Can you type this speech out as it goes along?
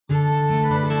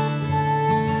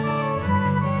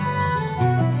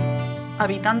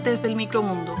Habitantes del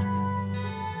micromundo.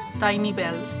 Tiny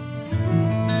Bells.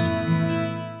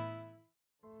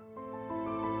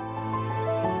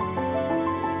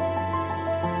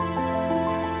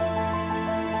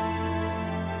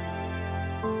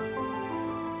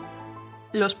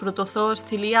 Los protozoos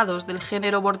ciliados del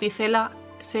género Vorticella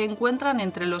se encuentran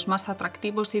entre los más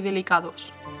atractivos y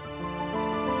delicados.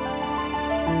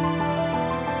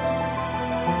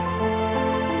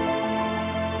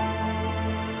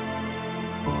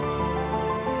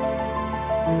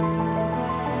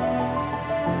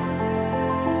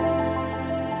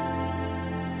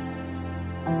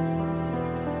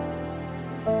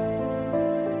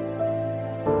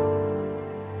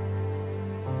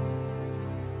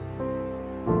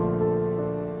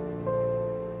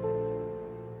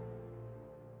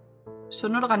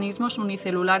 Son organismos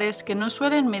unicelulares que no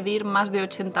suelen medir más de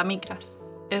 80 micras,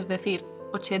 es decir,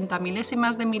 80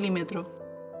 milésimas de milímetro,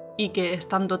 y que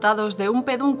están dotados de un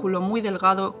pedúnculo muy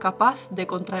delgado capaz de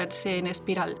contraerse en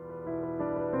espiral.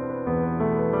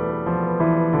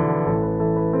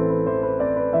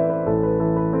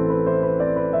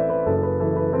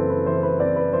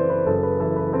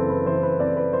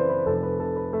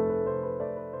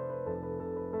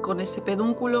 Con ese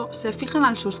pedúnculo se fijan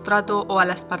al sustrato o a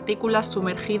las partículas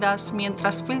sumergidas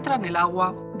mientras filtran el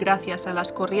agua gracias a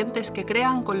las corrientes que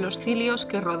crean con los cilios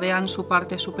que rodean su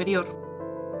parte superior.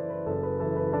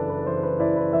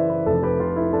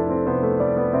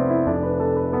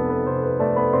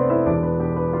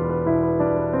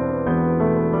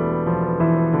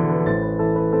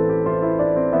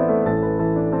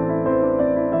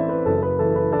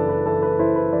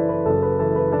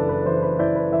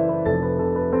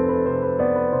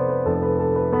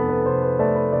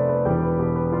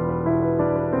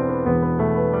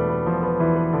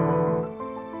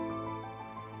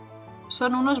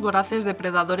 Son unos voraces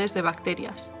depredadores de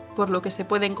bacterias, por lo que se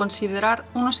pueden considerar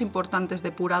unos importantes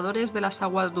depuradores de las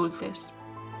aguas dulces.